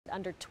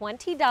under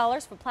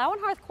 $20 for Plow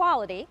and Hearth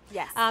quality.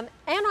 Yes. And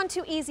on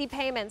 2 easy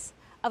payments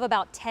of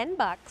about 10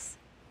 bucks,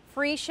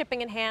 free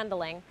shipping and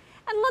handling.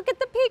 And look at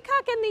the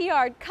peacock in the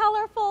yard,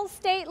 colorful,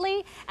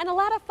 stately, and a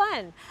lot of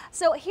fun.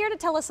 So here to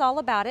tell us all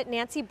about it,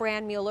 Nancy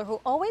Brandmuller, who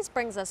always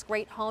brings us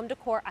great home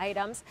decor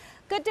items.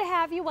 Good to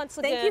have you once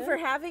again. Thank you for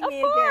having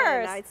me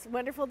again. It's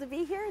wonderful to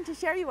be here and to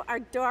share you our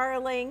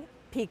darling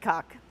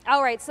peacock.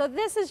 All right, so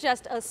this is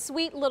just a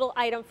sweet little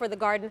item for the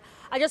garden.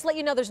 I just let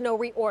you know there's no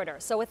reorder.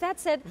 So with that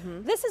said,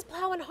 this is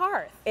Plow and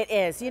Hearth. It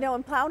is. You know,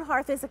 and Plow and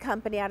Hearth is a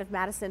company out of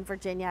Madison,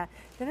 Virginia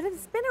that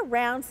has been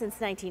around since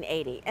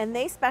 1980. And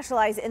they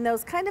specialize in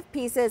those kind of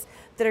pieces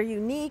that are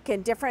unique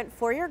and different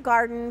for your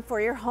garden,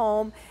 for your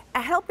home,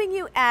 helping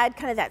you add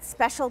kind of that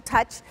special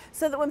touch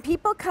so that when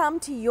people come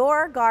to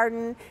your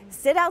garden,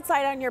 sit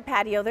outside on your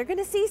patio, they're going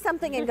to see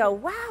something and go,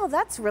 wow,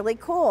 that's really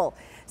cool.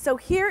 So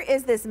here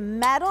is this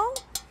metal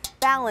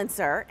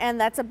balancer, and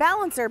that's a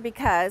balancer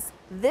because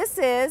this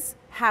is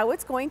how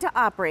it's going to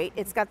operate.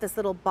 It's got this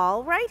little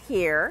ball right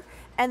here,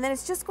 and then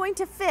it's just going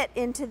to fit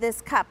into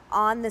this cup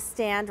on the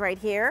stand right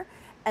here,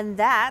 and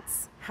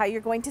that's how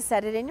you're going to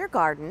set it in your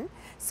garden.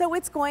 So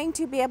it's going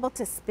to be able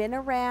to spin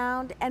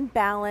around and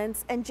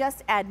balance and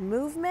just add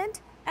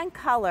movement and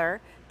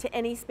color to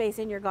any space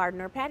in your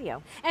garden or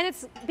patio. And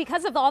it's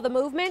because of all the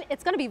movement,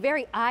 it's going to be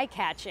very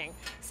eye-catching.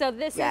 So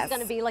this is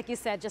going to be, like you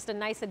said, just a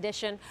nice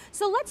addition.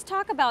 So let's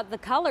talk about the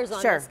colors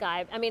on this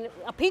guy. I mean,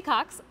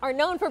 peacocks are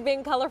known for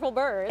being colorful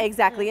birds.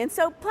 Exactly, and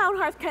so Plow and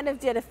Hearth kind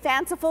of did a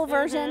fanciful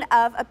version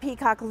of a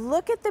peacock.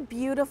 Look at the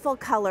beautiful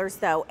colors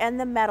though, and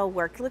the metal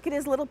work. Look at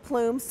his little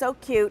plume, so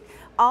cute.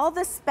 All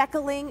the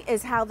speckling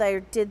is how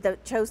they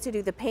chose to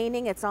do the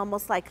painting. It's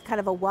almost like kind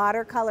of a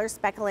watercolor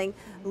speckling,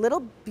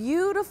 little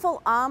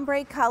beautiful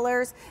ombre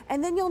colors.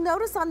 And then you'll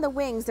notice on the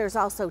wings, there's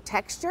also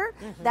texture.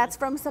 That's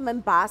from some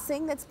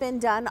embossing that's been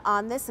done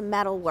on this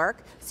metal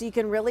work. So you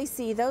can really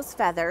see those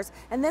feathers.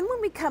 And then when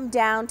we come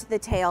down to the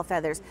tail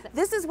feathers,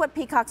 this is what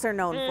peacocks are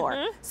known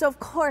for. So of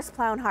course,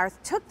 Plow and Hearth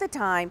took the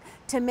time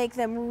to make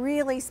them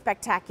really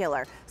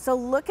spectacular. So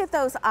look at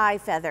those eye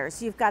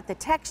feathers. You've got the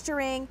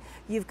texturing,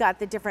 you've got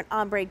the different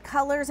ombre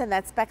colors and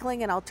that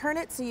speckling and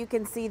alternate, so you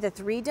can see the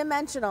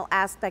three-dimensional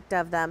aspect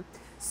of them.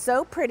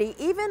 So pretty,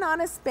 even on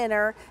a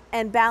spinner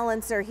and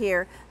balancer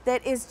here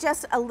that is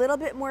just a little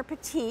bit more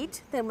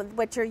petite than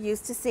what you're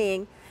used to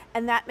seeing,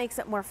 and that makes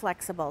it more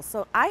flexible.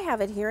 So I have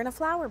it here in a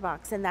flower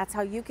box, and that's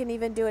how you can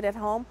even do it at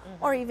home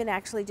or even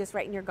actually just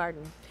right in your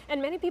garden.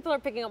 And many people are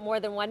picking up more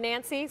than one,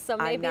 Nancy, so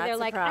maybe they're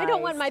like, I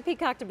don't want my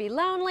peacock to be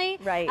lonely.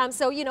 Right.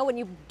 So, you know, when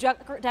you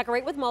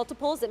decorate with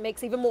multiples, it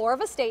makes even more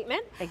of a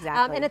statement.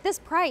 Exactly. And at this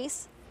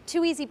price,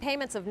 2 easy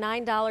payments of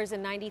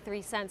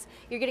 $9.93,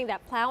 you're getting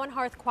that Plow and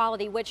Hearth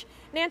quality, which,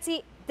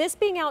 Nancy, this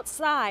being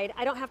outside,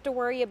 I don't have to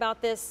worry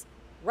about this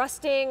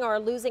rusting or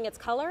losing its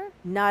color?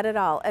 Not at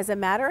all. As a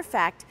matter of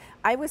fact,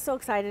 I was so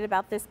excited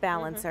about this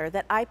balancer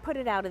that I put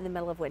it out in the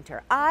middle of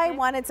winter. I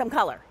wanted some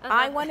color.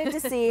 I wanted to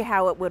see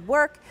how it would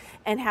work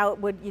and how it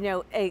would, you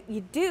know,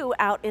 you do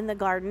out in the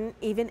garden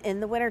even in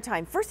the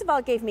wintertime. First of all,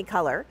 it gave me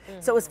color,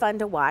 so it was fun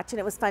to watch, and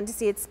it was fun to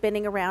see it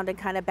spinning around and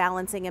kind of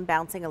balancing and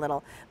bouncing a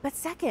little. But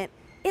second,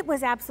 it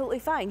was absolutely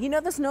fine. You know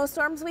the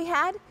snowstorms we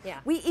had? Yeah.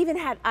 We even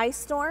had ice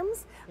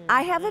storms.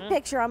 I have a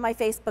picture on my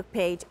Facebook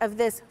page of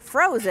this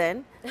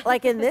frozen,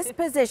 like in this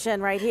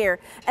position right here.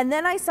 And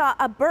then I saw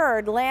a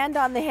bird land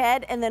on the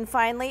head, and then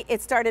finally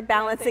it started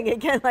balancing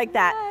again like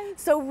that.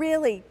 Nice. So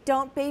really,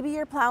 don't baby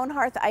your Plow and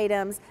Hearth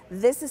items.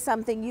 This is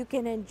something you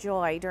can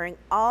enjoy during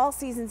all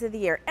seasons of the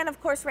year. And of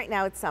course, right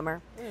now it's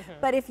summer.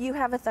 But if you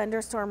have a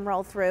thunderstorm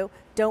roll through,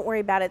 don't worry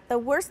about it. The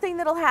worst thing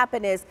that'll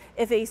happen is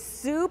if a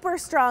super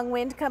strong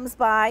wind comes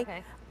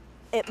by,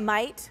 it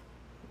might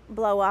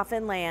blow off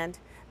and land,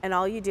 and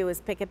all you do is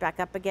pick it back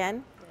up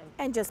again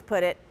and just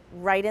put it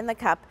right in the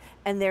cup,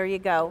 and there you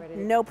go.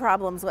 No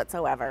problems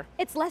whatsoever.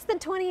 It's less than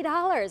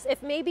 $20.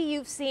 If maybe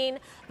you've seen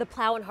the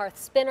Plow and Hearth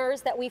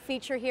spinners that we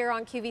feature here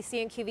on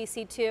QVC and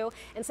QVC2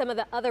 and some of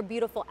the other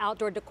beautiful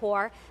outdoor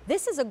decor,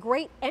 this is a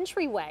great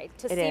entryway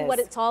to see what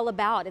it's all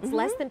about. It's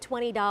less than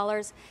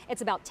 $20.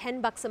 It's about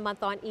 10 bucks a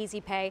month on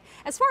Easy Pay.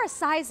 As far as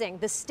sizing,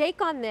 the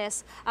stake on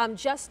this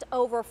just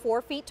over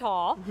 4 feet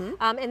tall,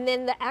 and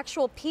then the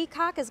actual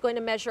peacock is going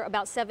to measure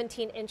about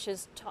 17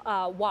 inches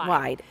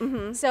wide.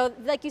 So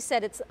like you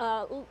said, it's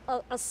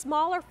a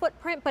smaller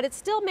footprint, but it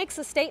still makes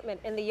a statement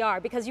in the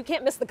yard because you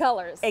can't miss the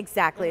colors.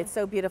 Exactly, it's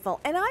so beautiful.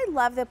 And I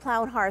love that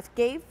Plow and Hearth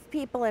gave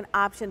people an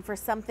option for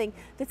something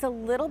that's a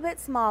little bit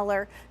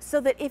smaller, so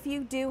that if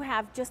you do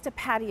have just a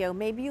patio,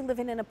 maybe you live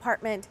in an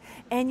apartment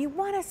and you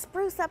want to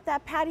spruce up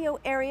that patio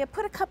area,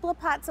 put a couple of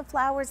pots of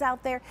flowers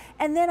out there,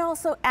 and then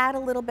also add a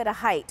little bit of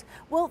height.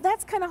 Well,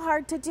 that's kind of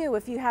hard to do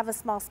if you have a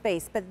small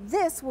space, but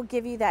this will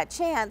give you that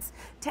chance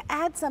to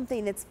add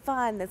something that's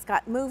fun, that's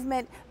got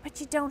movement,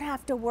 but you don't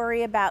have to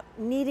worry about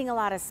needing a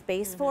lot of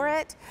space for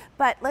it.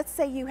 But let's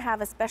say you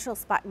have a special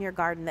spot in your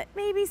garden that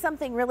maybe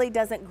something really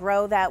doesn't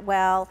grow that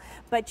well,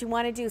 but but you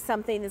want to do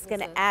something that's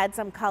going to add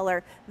some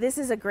color, this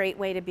is a great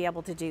way to be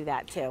able to do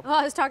that too. Well,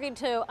 I was talking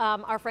to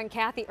our friend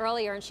Kathy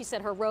earlier, and she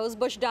said her rose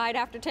bush died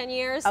after 10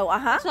 years. Oh,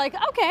 She's like,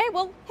 okay,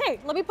 well, hey,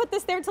 let me put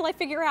this there until I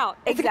figure out.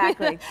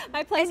 Exactly.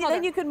 My placeholder. And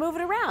then you can move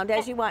it around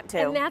as you want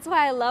to. And that's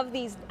why I love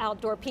these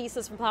outdoor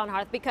pieces from Plow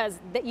Hearth, because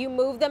you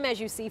move them as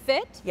you see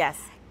fit. Yes.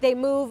 They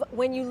move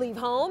when you leave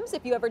homes.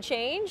 If you ever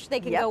change,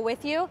 they can go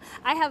with you.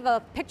 I have a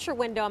picture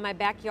window in my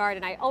backyard,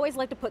 and I always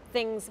like to put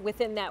things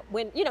within that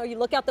window. You know, you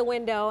look out the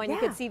window and you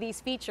can see these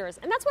features.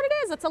 And that's what it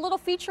is. It's a little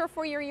feature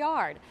for your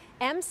yard.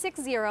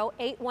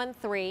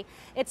 M60813.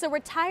 It's a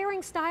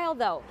retiring style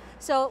though.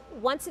 So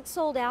once it's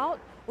sold out,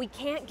 we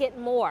can't get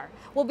more.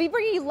 We'll be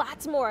bringing you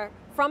lots more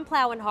from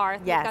Plow and Hearth.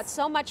 Yes. We've got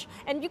so much,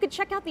 and you can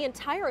check out the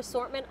entire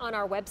assortment on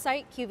our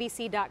website,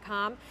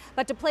 QVC.com.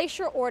 But to place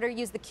your order,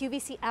 use the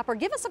QVC app or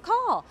give us a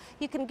call.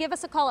 You can give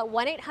us a call at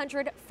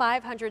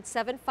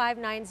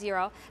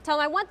 1-800-500-7590. Tell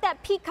them I want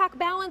that Peacock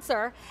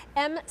balancer.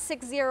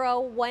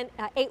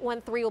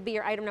 M60813 will be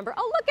your item number.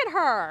 Oh, look at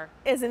her.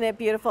 Isn't it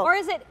beautiful? Or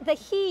is it the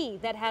he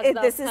that has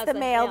This is the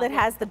male that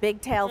has the big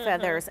tail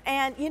feathers.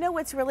 And you know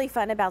what's really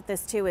fun about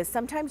this too is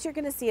sometimes you're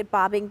going to see it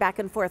bobbing back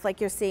and forth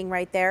like you're seeing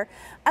right there.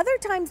 Other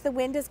times the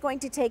wind is going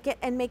to take it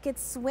and make it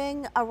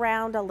swing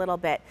around a little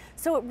bit.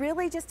 So it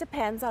really just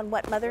depends on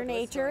what Mother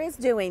Nature is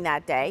doing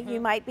that day. You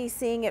might be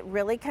seeing it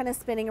really kind of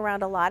spinning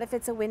around a lot if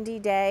it's a windy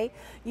day.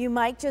 You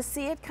might just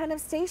see it kind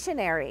of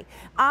stationary.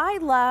 I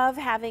love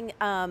having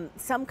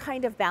some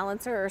kind of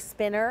balancer or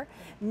spinner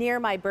near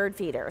my bird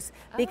feeders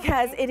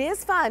because it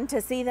is fun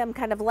to see them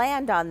kind of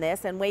land on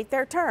this and wait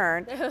their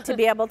turn to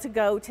be able to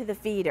go to the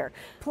feeder.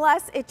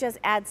 Plus it just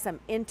adds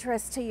some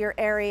interest to your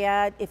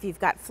area. If you've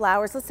got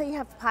flowers, let's say you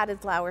have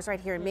potted flowers right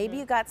here, and maybe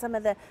you got some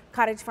of the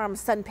Cottage Farm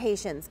sun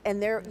patience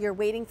and you're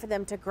waiting for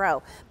them to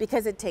grow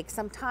because it takes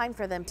some time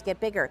for them to get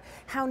bigger.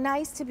 How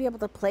nice to be able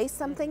to place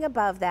something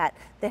above that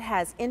that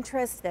has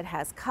interest, that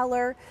has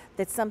color,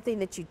 that's something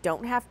that you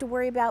don't have to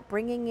worry about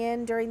bringing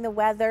in during the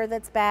weather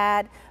that's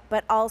bad,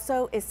 but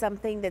also is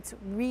something that's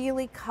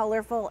really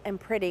colorful and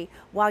pretty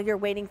while you're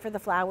waiting for the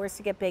flowers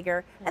to get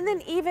bigger. And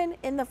then even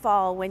in the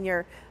fall when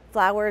your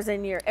flowers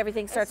and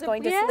everything starts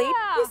going to sleep,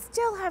 you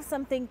still have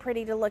something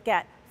pretty to look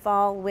at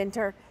fall,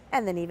 winter,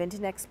 and then even to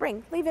next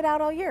spring. Leave it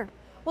out all year.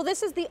 Well,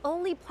 this is the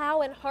only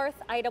Plow and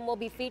Hearth item we'll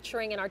be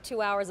featuring in our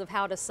 2 hours of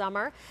How to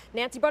Summer.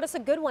 Nancy brought us a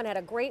good one at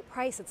a great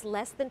price. It's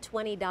less than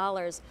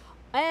 $20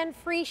 and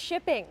free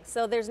shipping.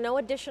 So there's no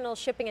additional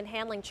shipping and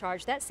handling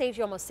charge. That saves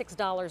you almost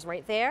 $6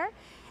 right there.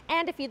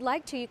 And if you'd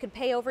like to, you could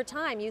pay over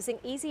time using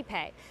Easy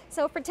Pay.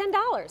 So for $10,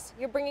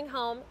 you're bringing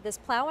home this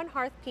Plow and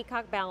Hearth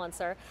Peacock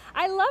balancer.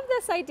 I love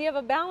this idea of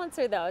a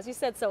balancer though, as you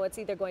said, so it's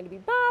either going to be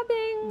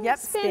bobbing,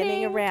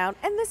 spinning around.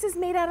 And this is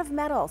made out of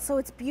metal, so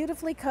it's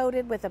beautifully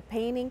coated with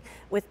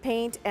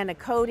paint and a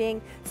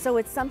coating. So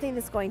it's something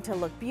that's going to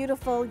look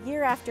beautiful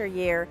year after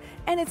year,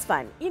 and it's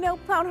fun. You know,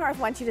 Plow and Hearth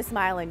wants you to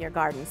smile in your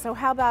garden, so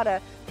how about a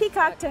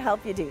peacock to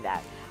help you do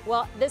that?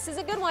 Well, this is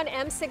a good one,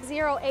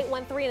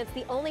 M60813, and it's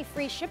the only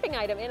free shipping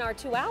item in our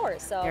 2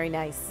 hours. So very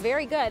nice.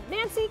 Very good.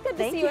 Nancy, good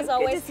to see you as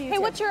always. Hey,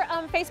 what's your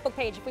Facebook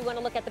page if we want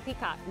to look at the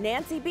peacock?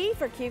 Nancy B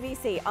for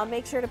QVC. I'll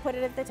make sure to put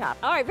it at the top.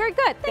 All right, very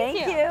good.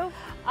 Thank you.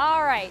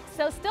 All right,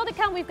 so still to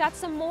come, we've got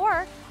some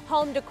more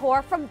home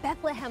decor from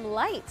Bethlehem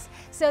Lights.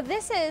 So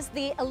this is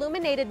the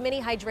illuminated mini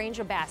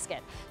hydrangea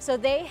basket. So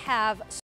they have